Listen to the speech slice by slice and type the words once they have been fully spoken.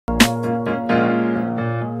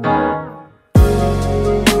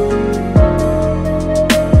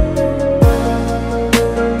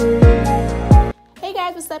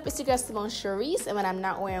your Simone Sharice, and when I'm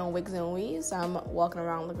not wearing wigs and weaves, I'm walking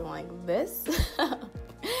around looking like this.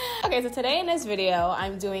 Okay, so today in this video,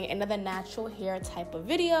 I'm doing another natural hair type of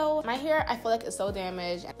video. My hair, I feel like it's so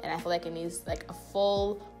damaged, and I feel like it needs like a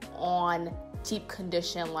full-on deep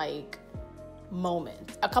condition like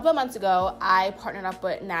moment. A couple of months ago, I partnered up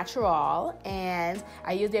with Natural, and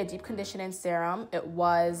I used their deep conditioning serum. It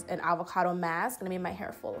was an avocado mask, and it made my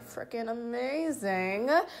hair feel freaking amazing.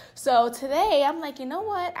 So today, I'm like, you know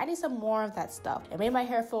what? I need some more of that stuff. It made my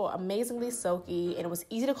hair feel amazingly silky, and it was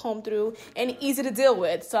easy to comb through and easy to deal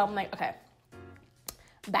with. So I'm like, okay,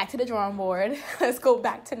 back to the drawing board. Let's go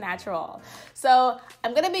back to Natural. So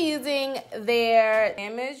I'm gonna be using their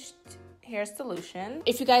damaged hair solution.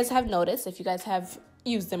 If you guys have noticed, if you guys have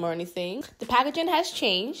used them or anything, the packaging has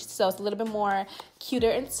changed, so it's a little bit more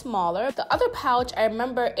cuter and smaller. The other pouch, I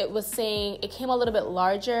remember it was saying it came a little bit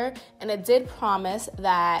larger, and it did promise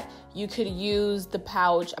that you could use the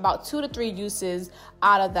pouch about 2 to 3 uses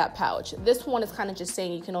out of that pouch. This one is kind of just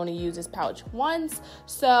saying you can only use this pouch once.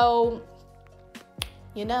 So,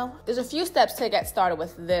 you know, there's a few steps to get started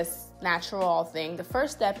with this Natural thing. The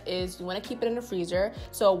first step is you want to keep it in the freezer.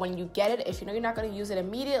 So when you get it, if you know you're not going to use it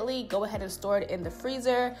immediately, go ahead and store it in the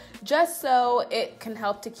freezer just so it can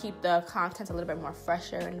help to keep the contents a little bit more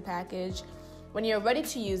fresher in the package. When you're ready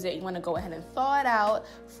to use it, you want to go ahead and thaw it out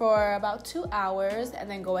for about 2 hours and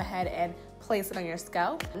then go ahead and place it on your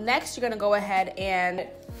scalp. Next, you're going to go ahead and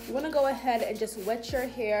just wet your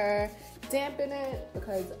hair, dampen it,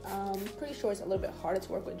 because I'm pretty sure it's a little bit harder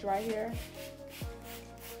to work with dry hair.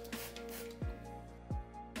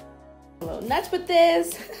 Nuts with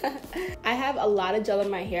this. I have a lot of gel in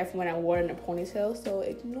my hair from when I wore it in a ponytail, so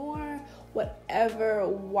ignore whatever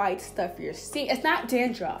white stuff you're seeing. It's not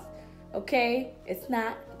dandruff, okay? It's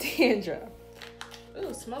not dandruff. Ooh,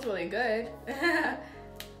 it smells really good.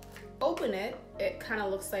 Open it, it kind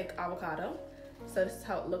of looks like avocado. So this is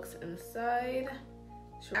how it looks inside.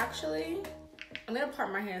 Actually, I'm gonna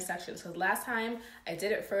part my hair in sections because last time I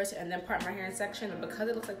did it first and then part my hair in section, and because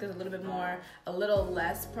it looks like there's a little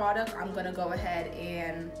less product, I'm gonna go ahead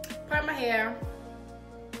and part my hair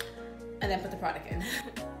and then put the product in.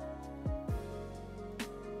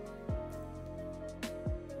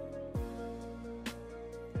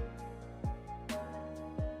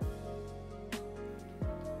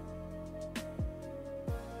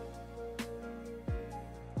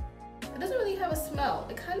 It doesn't really have a smell.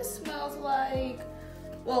 It kind of smells like,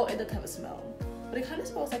 well, it doesn't have a smell, but it kind of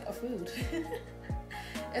smells like a food.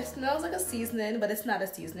 It smells like a seasoning, but it's not a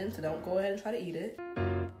seasoning, so don't go ahead and try to eat it.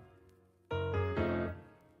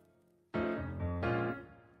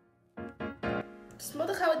 It smelled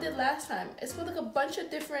like how it did last time. It smelled like a bunch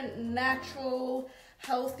of different natural,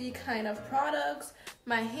 healthy kind of products.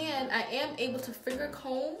 My hand, I am able to finger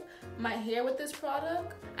comb my hair with this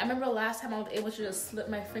product. I remember last time I was able to just slip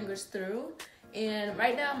my fingers through, and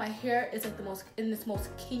right now my hair is like in this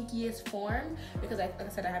most kinkiest form because like I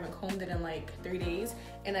said, I haven't combed it in like 3 days,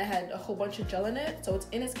 and I had a whole bunch of gel in it, so it's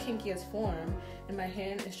in its kinkiest form, and my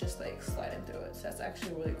hand is just like sliding through it. So that's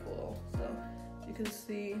actually really cool. So you can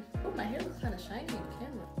see, oh, my hair looks kind of shiny in the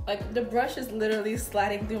camera. Like the brush is literally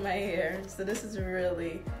sliding through my hair, so this is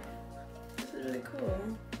really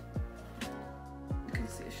cool. You can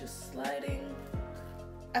see it's just sliding.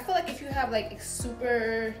 I feel like if you have like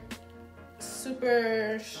super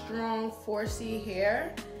strong 4C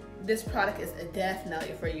hair, this product is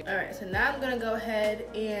definitely for you. All right, so now I'm gonna go ahead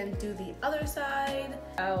and do the other side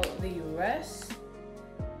out the rest.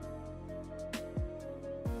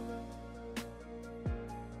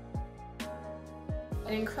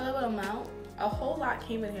 An incredible amount, a whole lot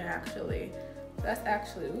came in here actually. That's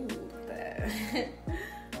actually, ooh, that.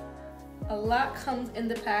 A lot comes in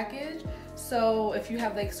the package, so if you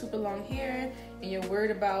have like super long hair and you're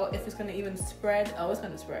worried about if it's gonna even spread, oh, it's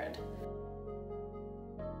gonna spread.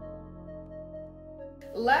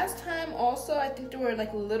 Last time also, I think there were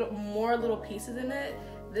like more little pieces in it.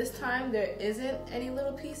 This time there isn't any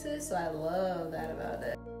little pieces, so I love that about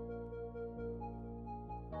it.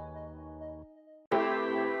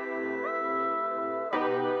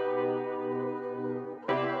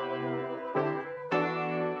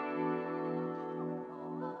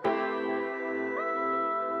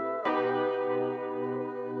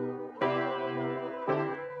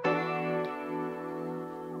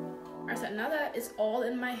 So now that it's all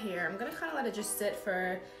in my hair, I'm gonna kind of let it just sit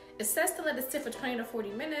for, it says to let it sit for 20 to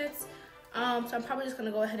 40 minutes. So I'm probably just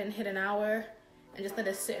gonna go ahead and hit an hour and just let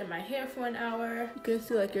it sit in my hair for an hour. You can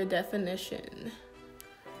see like your definition.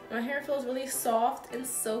 My hair feels really soft and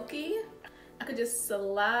silky. I could just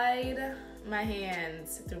slide my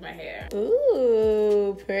hands through my hair.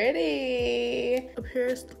 Ooh, pretty. Up here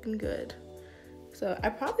is looking good. So I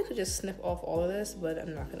probably could just snip off all of this, but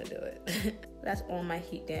I'm not gonna do it. That's all my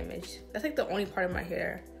heat damage. That's like the only part of my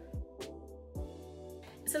hair.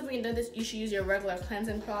 It says when you're done this, you should use your regular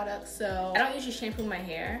cleansing product. So I don't usually shampoo my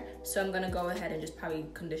hair, so I'm gonna go ahead and just probably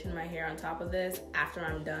condition my hair on top of this after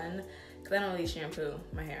I'm done, because I don't really shampoo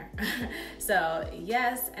my hair. So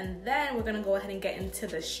yes, and then we're gonna go ahead and get into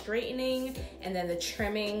the straightening and then the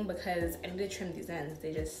trimming, because I need to trim these ends.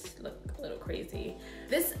 They just look a little crazy.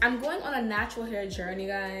 I'm going on a natural hair journey,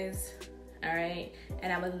 guys. All right,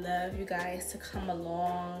 and I would love you guys to come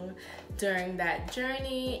along during that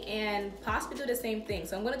journey and possibly do the same thing.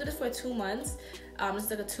 So I'm gonna do this for 2 months. It's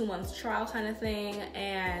like a 2-month trial kind of thing,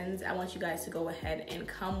 and I want you guys to go ahead and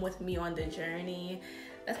come with me on the journey.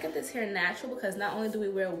 Let's get this hair natural, because not only do we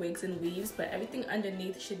wear wigs and weaves, but everything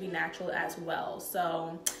underneath should be natural as well.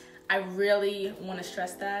 So I really want to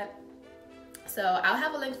stress that. So I'll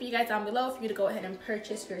have a link for you guys down below for you to go ahead and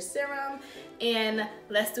purchase your serum, and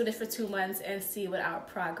let's do this for 2 months and see what our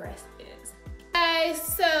progress is. Okay,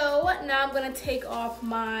 so now I'm gonna take off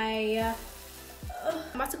my, I'm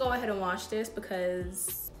about to go ahead and wash this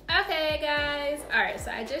because, okay guys. All right,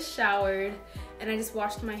 so I just showered and I just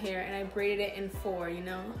washed my hair and I braided it in 4, you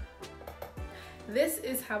know. This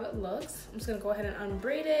is how it looks. I'm just gonna go ahead and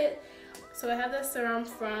unbraid it. So I have the serum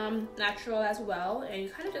from Natural as well, and you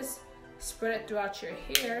kind of just spread it throughout your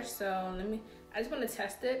hair. So I just want to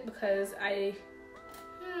test it because I'm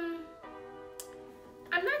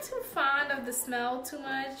not too fond of the smell too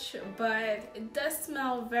much, but it does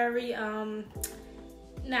smell very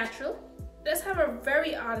natural. It does have a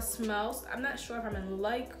very odd smell, so I'm not sure if I'm in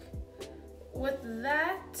like with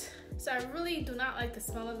that. So I really do not like the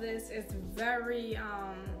smell of this. It's very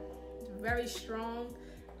strong.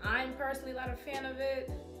 I'm personally not a fan of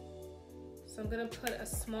it. So I'm gonna put a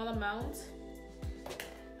small amount.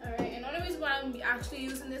 All right, and the only reason why I'm actually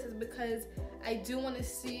using this is because I do want to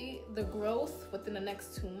see the growth within the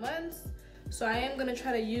next 2 months. So I am gonna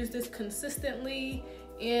try to use this consistently,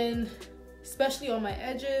 and especially on my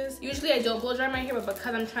edges. Usually I don't blow dry my hair, but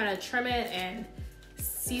because I'm trying to trim it and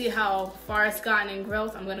see how far it's gotten in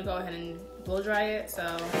growth, I'm gonna go ahead and blow dry it.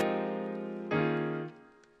 So.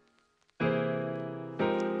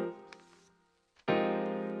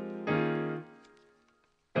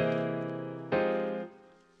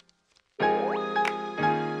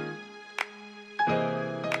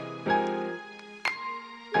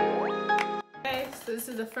 So this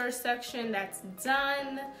is the first section that's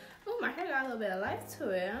done. Oh, my hair got a little bit of life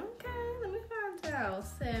to it. Okay, let me find out,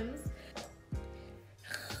 Sims.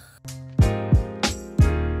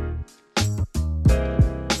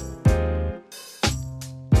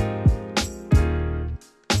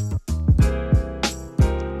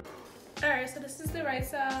 All right, so this is the right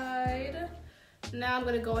side. Now I'm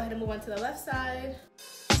gonna go ahead and move on to the left side.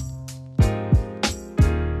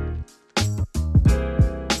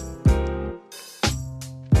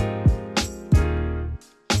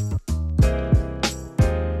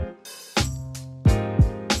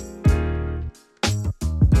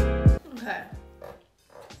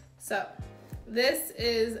 So this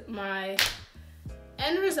is my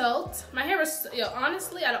end result. My hair was,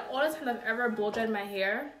 honestly, out of all the times I've ever blow dried my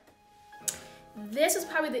hair, this is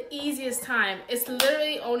probably the easiest time. It's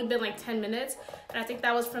literally only been like 10 minutes. And I think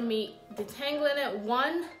that was from me detangling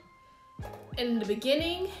it in the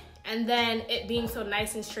beginning, and then it being so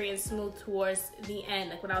nice and straight and smooth towards the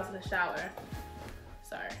end, like when I was in the shower.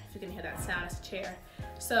 Sorry if you can hear that sound, it's a chair.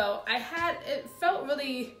 So it felt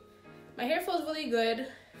really, my hair feels really good.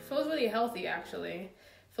 Feels really healthy, actually.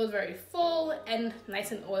 Feels very full and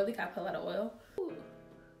nice and oily. Gotta put a lot of oil.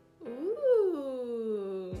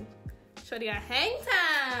 Ooh. Shorty got hang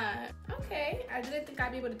time. Okay, I didn't think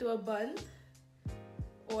I'd be able to do a bun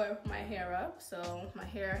or my hair up, so my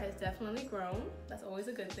hair has definitely grown. That's always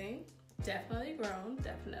a good thing. Definitely grown,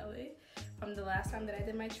 definitely. From the last time that I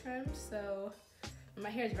did my trim, so my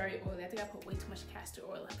hair is very oily. I think I put way too much castor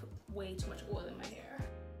oil. I put way too much oil in my hair.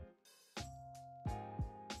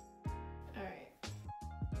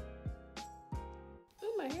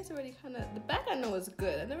 My hair's already kind of, the back I know is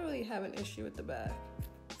good. I never really have an issue with the back.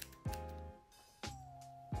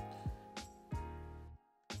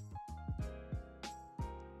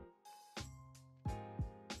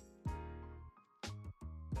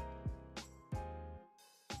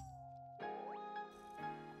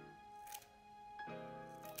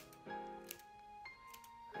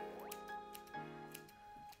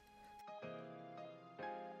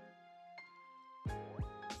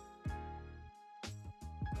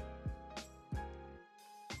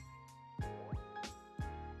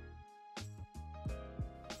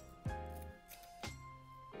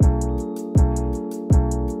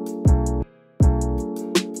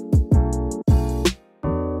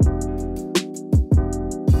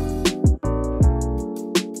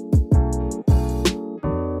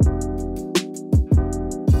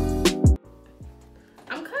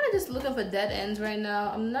 dead ends right now.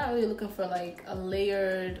 I'm not really looking for like a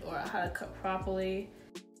layered or how to cut properly.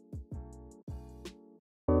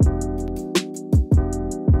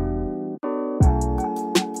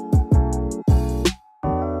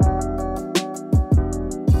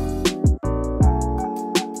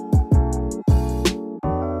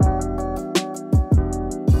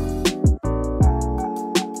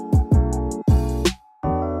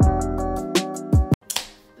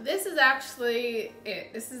 Actually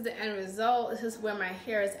it. This is the end result. This is where my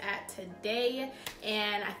hair is at today,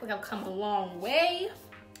 and I feel like I've come a long way,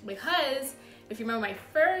 because if you remember my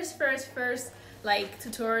first like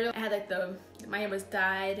tutorial, I had like my hair was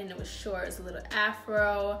dyed and it was short, it's a little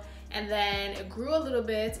afro, and then it grew a little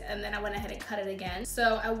bit, and then I went ahead and cut it again.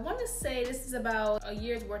 So I want to say this is about a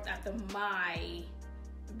year's worth after my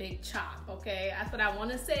big chop. Okay, that's what I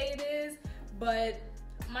want to say it is, but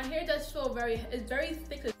my hair does feel it's very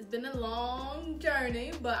thick. It's been a long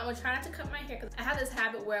journey, but I'm gonna try not to cut my hair because I have this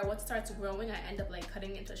habit where once it starts growing, I end up like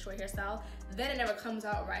cutting it into a short hairstyle. Then it never comes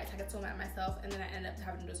out right. So I get so mad at myself, and then I end up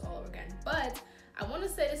having to do this all over again. But I want to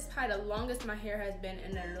say this is probably the longest my hair has been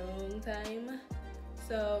in a long time.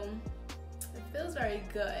 So it feels very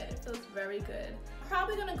good. It feels very good. I'm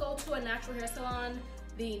probably gonna go to a natural hair salon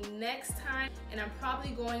the next time, and I'm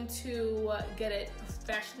probably going to get it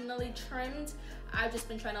professionally trimmed. I've just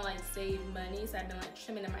been trying to like save money, so I've been like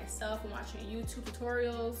trimming it myself and watching YouTube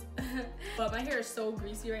tutorials. But my hair is so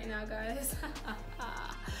greasy right now, guys.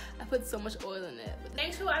 I put so much oil in it. But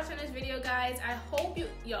thanks for watching this video, guys. I hope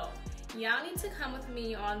y'all need to come with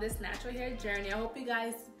me on this natural hair journey. I hope you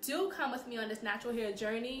guys do come with me on this natural hair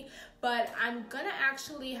journey, but I'm gonna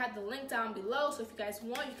actually have the link down below, so if you guys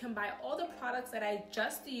want, you can buy all the products that I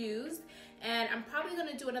just used. And I'm probably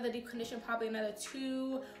gonna do another deep condition, probably another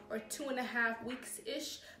 2 or 2.5 weeks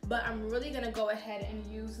ish, but I'm really gonna go ahead and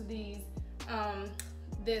use these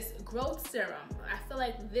this growth serum. I feel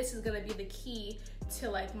like this is gonna be the key to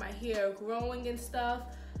like my hair growing and stuff,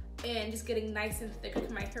 and just getting nice and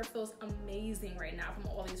thick. My hair feels amazing right now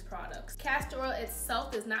from all these products. Castor oil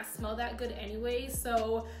itself does not smell that good anyway,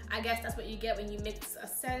 so I guess that's what you get when you mix a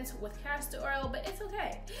scent with castor oil, but it's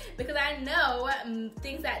okay, because I know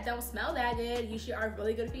things that don't smell that good usually are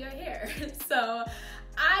really good for your hair. So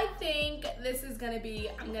I think this is gonna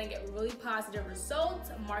be, I'm gonna get really positive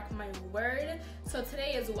results, mark my word. So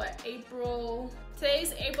today is what,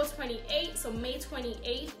 today's April 28th, so May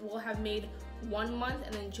 28th we'll have made 1 month,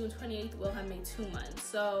 and then June 28th we'll have made 2 months.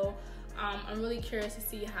 So I'm really curious to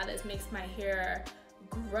see how this makes my hair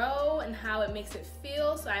grow and how it makes it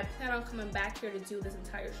feel. So I plan on coming back here to do this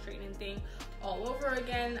entire straightening thing all over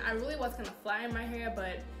again. I really was gonna fly in my hair,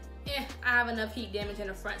 but I have enough heat damage in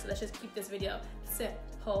the front, so let's just keep this video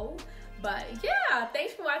simple. But yeah,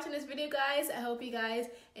 thanks for watching this video, guys. I hope you guys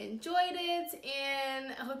enjoyed it,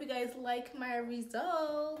 and I hope you guys like my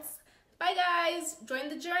results. Bye guys, join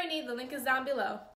the journey. The link is down below.